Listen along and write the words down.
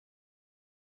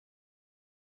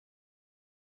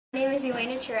My name is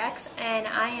Elaina Truax, and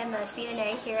I am a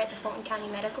CNA here at the Fulton County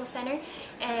Medical Center,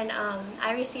 and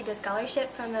I received a scholarship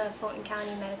from the Fulton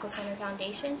County Medical Center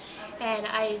Foundation, and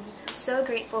I'm so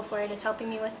grateful for it. It's helping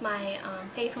me with my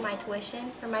pay for my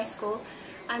tuition for my school.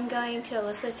 I'm going to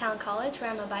Elizabethtown College, where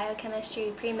I'm a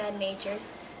biochemistry pre-med major.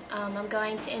 I'm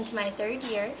going into my third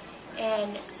year,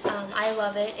 and I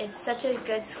love it. It's such a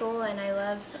good school, and I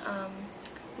love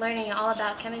learning all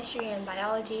about chemistry and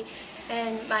biology.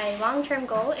 And my long-term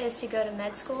goal is to go to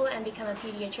med school and become a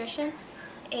pediatrician.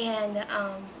 And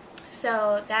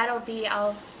so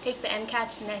I'll take the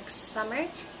MCATs next summer,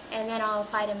 and then I'll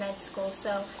apply to med school.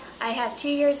 So I have 2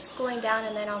 years of schooling down,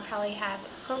 and then I'll probably have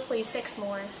hopefully 6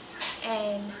 more.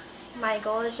 And my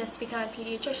goal is just to become a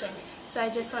pediatrician. So I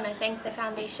just want to thank the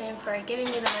foundation for giving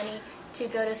me the money to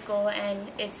go to school,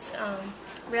 and it's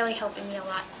really helping me a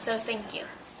lot. So thank you.